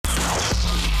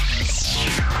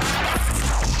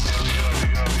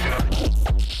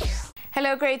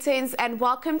Hello grade 10s and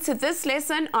welcome to this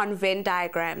lesson on Venn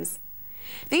diagrams.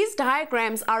 These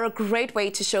diagrams are a great way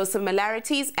to show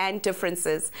similarities and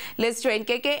differences. Let's join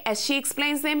Keke as she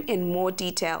explains them in more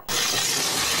detail.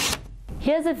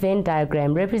 Here's a Venn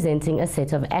diagram representing a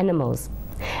set of animals.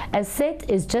 A set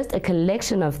is just a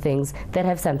collection of things that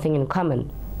have something in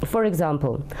common. For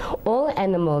example, all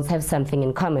animals have something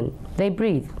in common. They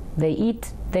breathe, they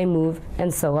eat, they move,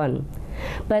 and so on.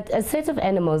 But a set of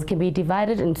animals can be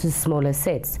divided into smaller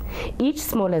sets. Each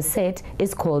smaller set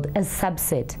is called a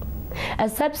subset. A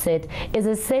subset is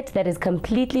a set that is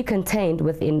completely contained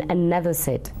within another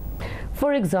set.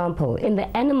 For example, in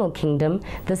the animal kingdom,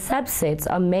 the subsets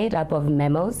are made up of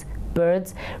mammals,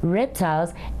 birds,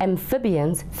 reptiles,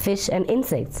 amphibians, fish, and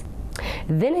insects.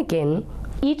 Then again,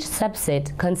 each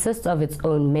subset consists of its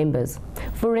own members.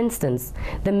 For instance,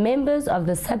 the members of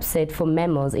the subset for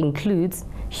mammals includes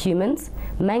humans,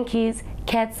 monkeys,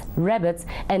 cats, rabbits,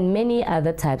 and many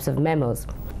other types of mammals.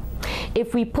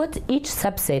 If we put each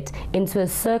subset into a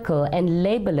circle and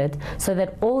label it so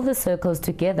that all the circles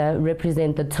together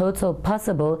represent the total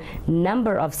possible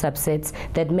number of subsets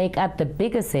that make up the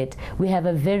bigger set, we have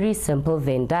a very simple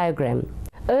Venn diagram.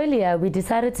 Earlier, we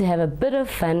decided to have a bit of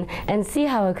fun and see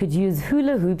how I could use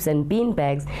hula hoops and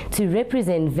beanbags to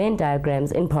represent Venn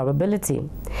diagrams in probability.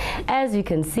 As you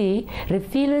can see,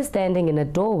 Refila is standing in a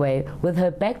doorway with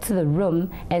her back to the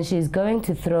room, and she's going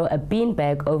to throw a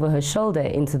beanbag over her shoulder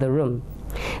into the room.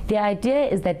 The idea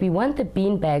is that we want the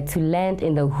beanbag to land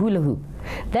in the hula hoop.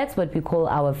 That's what we call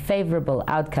our favorable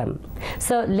outcome.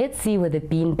 So let's see where the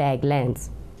beanbag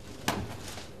lands.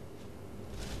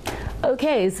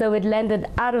 Okay, so it landed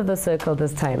out of the circle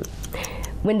this time.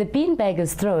 When the beanbag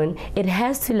is thrown, it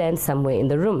has to land somewhere in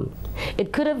the room.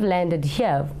 It could have landed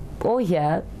here, or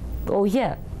here, or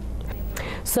here.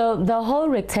 So the whole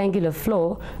rectangular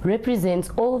floor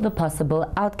represents all the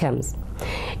possible outcomes.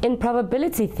 In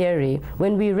probability theory,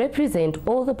 when we represent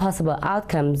all the possible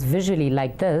outcomes visually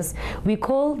like this, we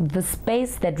call the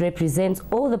space that represents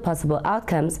all the possible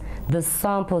outcomes the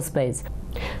sample space.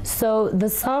 So the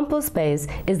sample space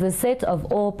is the set of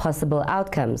all possible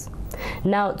outcomes.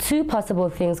 Now, two possible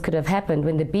things could have happened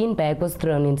when the beanbag was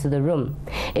thrown into the room.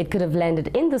 It could have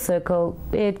landed in the circle,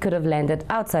 it could have landed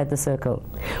outside the circle.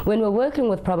 When we're working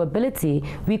with probability,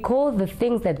 we call the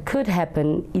things that could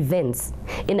happen events.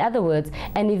 In other words,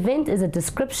 an event is a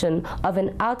description of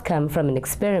an outcome from an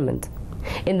experiment.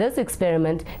 In this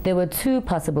experiment, there were two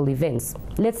possible events.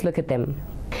 Let's look at them.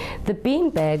 The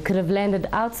beanbag could have landed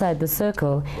outside the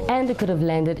circle, and it could have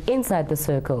landed inside the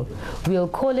circle. We'll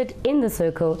call it in the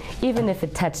circle even if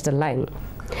it touched a line.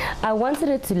 I wanted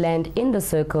it to land in the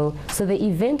circle, so the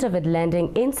event of it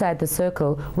landing inside the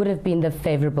circle would have been the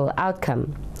favorable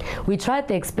outcome. We tried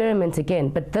the experiment again,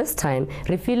 but this time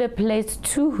Refila placed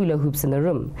two hula hoops in the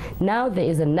room. Now there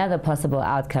is another possible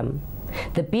outcome.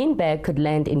 The beanbag could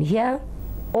land in here,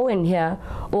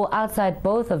 or outside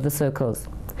both of the circles.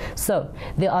 So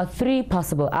there are three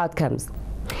possible outcomes.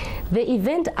 The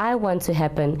event I want to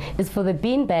happen is for the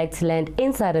beanbag to land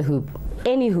inside a hoop,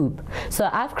 any hoop. So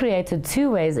I've created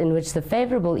two ways in which the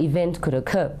favorable event could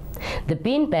occur. The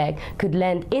beanbag could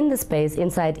land in the space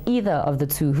inside either of the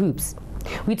two hoops.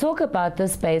 We talk about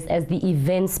this space as the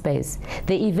event space.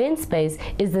 The event space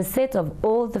is the set of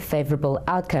all the favorable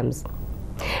outcomes.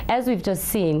 As we've just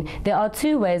seen, there are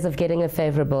two ways of getting a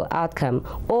favorable outcome,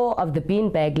 or of the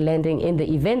beanbag landing in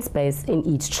the event space in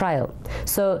each trial.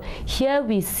 So here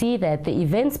we see that the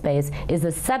event space is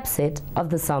a subset of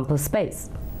the sample space.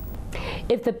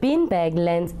 If the beanbag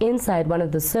lands inside one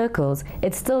of the circles,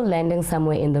 it's still landing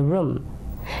somewhere in the room.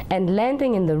 And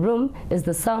landing in the room is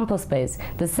the sample space,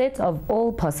 the set of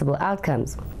all possible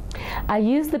outcomes. I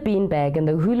used the beanbag and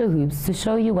the hula hoops to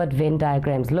show you what Venn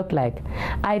diagrams look like.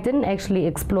 I didn't actually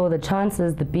explore the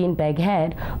chances the beanbag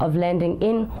had of landing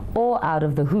in or out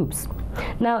of the hoops.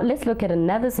 Now let's look at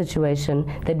another situation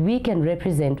that we can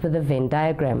represent with a Venn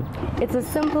diagram. It's a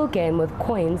simple game with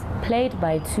coins played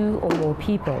by two or more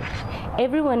people.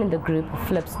 Everyone in the group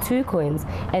flips two coins,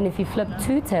 and if you flip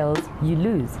two tails, you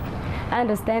lose.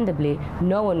 Understandably,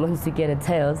 no one wants to get a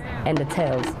tails and a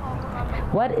tails.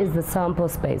 What is the sample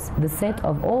space, the set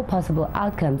of all possible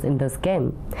outcomes in this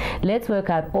game? Let's work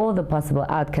out all the possible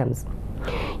outcomes.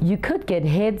 You could get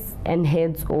heads and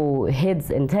heads, or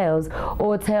heads and tails,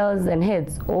 or tails and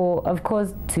heads, or of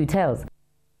course two tails.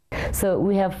 So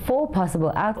we have four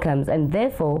possible outcomes, and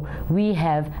therefore we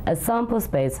have a sample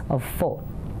space of 4.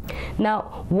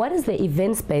 Now, what is the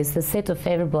event space, the set of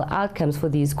favorable outcomes for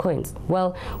these coins?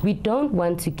 Well, we don't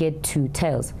want to get two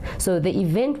tails. So the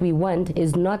event we want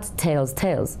is not tails,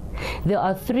 tails. There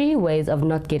are three ways of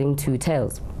not getting two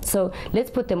tails. So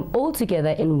let's put them all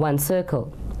together in one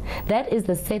circle. That is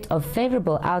the set of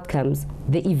favorable outcomes,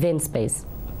 the event space.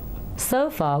 So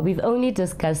far, we've only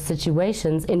discussed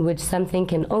situations in which something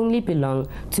can only belong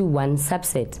to one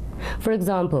subset. For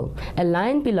example, a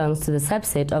lion belongs to the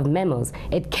subset of mammals.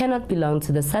 It cannot belong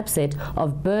to the subset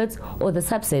of birds or the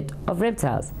subset of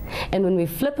reptiles. And when we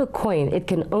flip a coin, it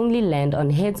can only land on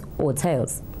heads or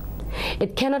tails.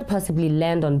 It cannot possibly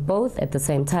land on both at the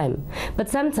same time, but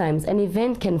sometimes an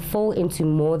event can fall into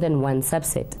more than one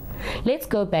subset. Let's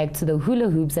go back to the hula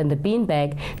hoops and the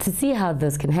beanbag to see how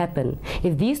this can happen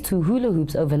if these two hula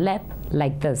hoops overlap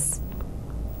like this.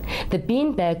 The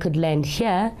beanbag could land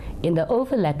here in the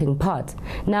overlapping part.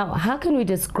 Now, how can we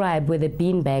describe where the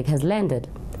beanbag has landed?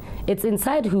 It's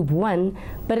inside hoop 1,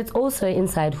 but it's also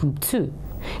inside hoop 2.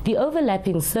 The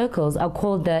overlapping circles are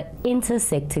called the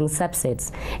intersecting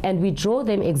subsets, and we draw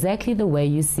them exactly the way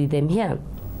you see them here.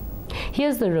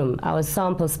 Here's the room, our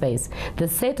sample space, the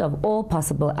set of all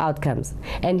possible outcomes.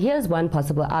 And here's one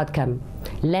possible outcome,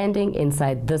 landing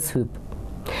inside this hoop.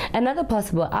 Another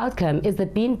possible outcome is the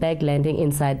beanbag landing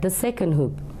inside the second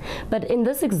hoop. But in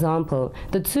this example,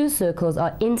 the two circles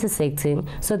are intersecting,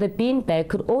 so the beanbag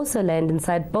could also land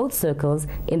inside both circles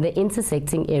in the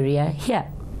intersecting area here.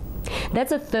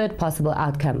 That's a third possible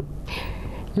outcome.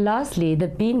 Lastly, the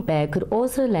beanbag could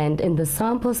also land in the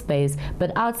sample space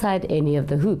but outside any of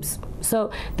the hoops. So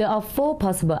there are 4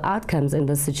 possible outcomes in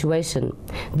this situation.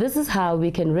 This is how we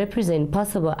can represent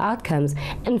possible outcomes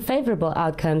and favorable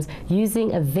outcomes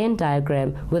using a Venn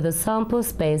diagram with a sample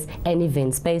space and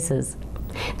event spaces.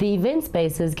 The event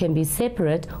spaces can be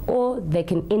separate or they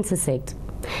can intersect.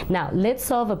 Now, let's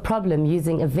solve a problem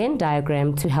using a Venn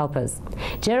diagram to help us.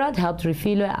 Gerard helped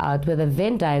Refilwe out with a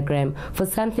Venn diagram for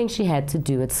something she had to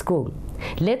do at school.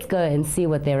 Let's go and see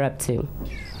what they're up to.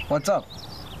 What's up?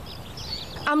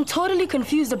 I'm totally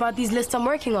confused about these lists I'm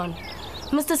working on.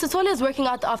 Mr. Sithole is working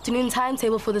out the afternoon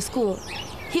timetable for the school.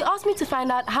 He asked me to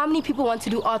find out how many people want to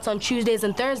do arts on Tuesdays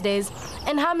and Thursdays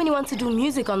and how many want to do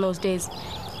music on those days.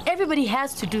 Everybody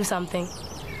has to do something.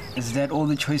 Is that all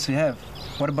the choice we have?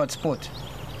 What about sport?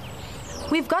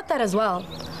 We've got that as well.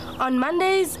 On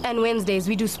Mondays and Wednesdays,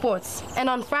 we do sports. And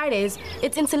on Fridays,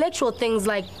 it's intellectual things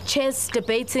like chess,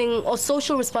 debating, or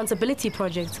social responsibility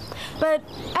projects. But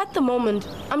at the moment,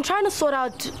 I'm trying to sort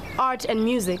out art and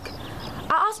music.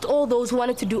 I asked all those who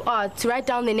wanted to do art to write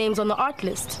down their names on the art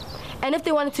list. And if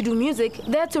they wanted to do music,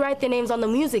 they had to write their names on the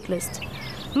music list.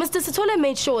 Mr. Sithole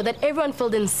made sure that everyone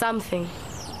filled in something.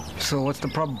 So what's the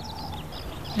problem?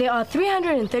 There are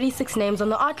 336 names on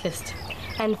the art list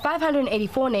and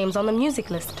 584 names on the music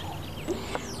list.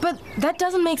 But that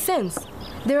doesn't make sense.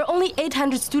 There are only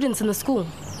 800 students in the school.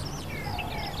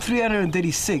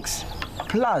 336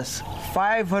 plus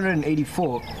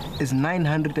 584 is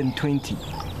 920.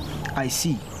 I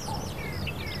see.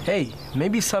 Hey,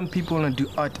 maybe some people want to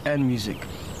do art and music,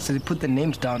 so they put the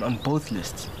names down on both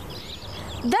lists.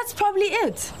 That's probably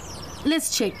it.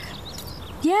 Let's check.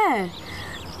 Yeah.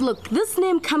 Look, this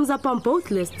name comes up on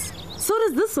both lists. So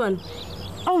does this one.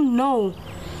 Oh no.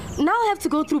 Now I have to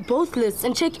go through both lists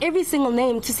and check every single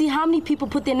name to see how many people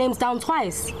put their names down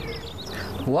twice.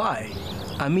 Why?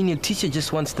 I mean, your teacher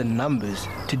just wants the numbers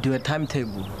to do a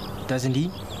timetable, doesn't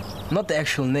he? Not the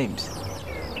actual names.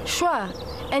 Sure,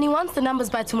 and he wants the numbers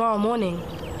by tomorrow morning.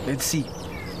 Let's see.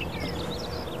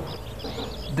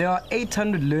 There are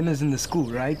 800 learners in the school,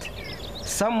 right?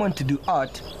 Some want to do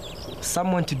art,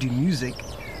 some want to do music,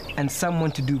 and some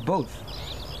want to do both.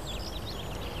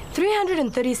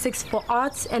 336 for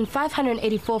arts and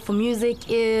 584 for music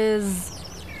is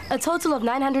a total of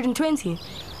 920.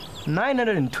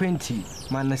 920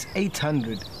 minus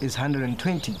 800 is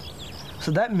 120.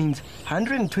 So that means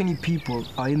 120 people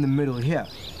are in the middle here.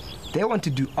 They want to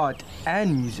do art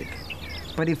and music.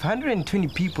 But if 120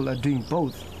 people are doing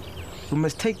both, we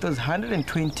must take those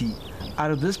 120 out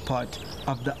of this part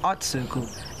of the art circle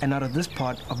and out of this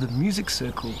part of the music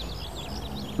circle.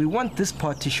 We want this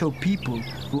part to show people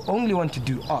who only want to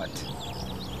do art.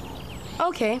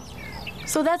 Okay,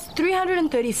 so that's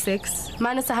 336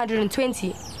 minus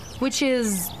 120, which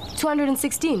is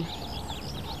 216.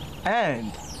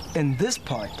 And in this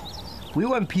part, we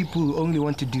want people who only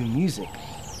want to do music.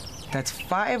 That's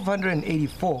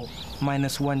 584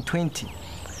 minus 120.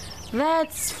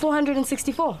 That's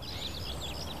 464.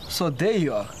 So there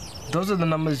you are. Those are the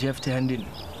numbers you have to hand in.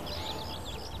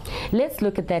 Let's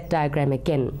look at that diagram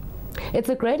again. It's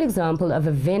a great example of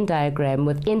a Venn diagram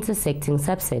with intersecting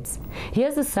subsets.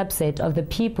 Here's a subset of the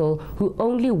people who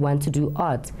only want to do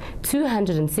art,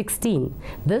 216.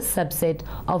 This subset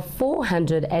of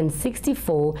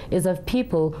 464 is of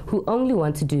people who only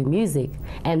want to do music.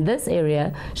 And this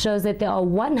area shows that there are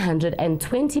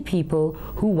 120 people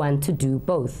who want to do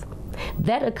both.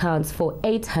 That accounts for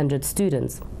 800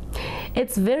 students.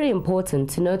 It's very important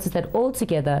to notice that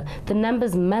altogether, the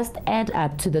numbers must add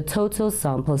up to the total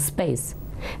sample space.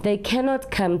 They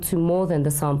cannot come to more than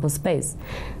the sample space.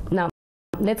 Now,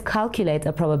 let's calculate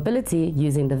a probability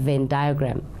using the Venn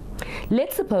diagram.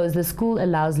 Let's suppose the school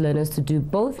allows learners to do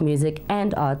both music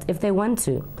and art if they want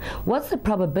to. What's the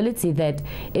probability that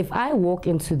if I walk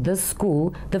into this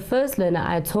school, the first learner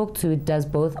I talk to does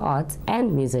both art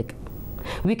and music?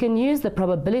 We can use the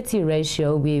probability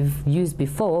ratio we've used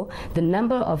before, the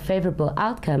number of favorable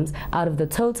outcomes out of the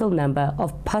total number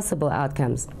of possible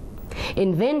outcomes.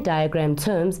 In Venn diagram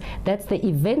terms, that's the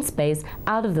event space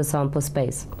out of the sample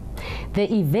space.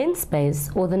 The event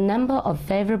space, or the number of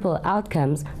favorable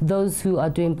outcomes, those who are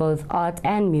doing both art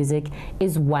and music,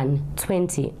 is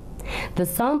 120. The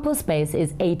sample space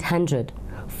is 800.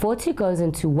 40 goes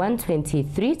into 120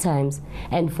 3 times,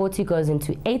 and 40 goes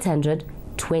into 800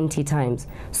 20 times.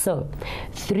 So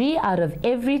 3 out of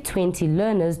every 20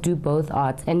 learners do both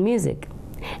art and music.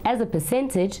 As a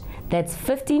percentage, that's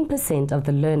 15% of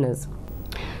the learners.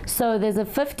 So there's a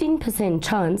 15%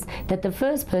 chance that the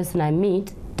first person I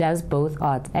meet does both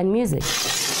art and music.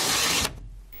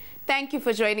 Thank you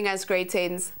for joining us, grade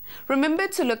 10s. Remember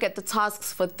to look at the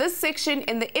tasks for this section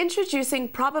in the Introducing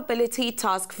Probability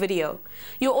task video.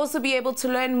 You'll also be able to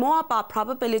learn more about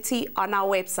probability on our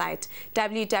website,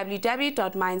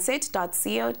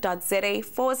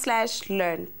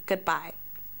 www.mindset.co.za/learn. Goodbye.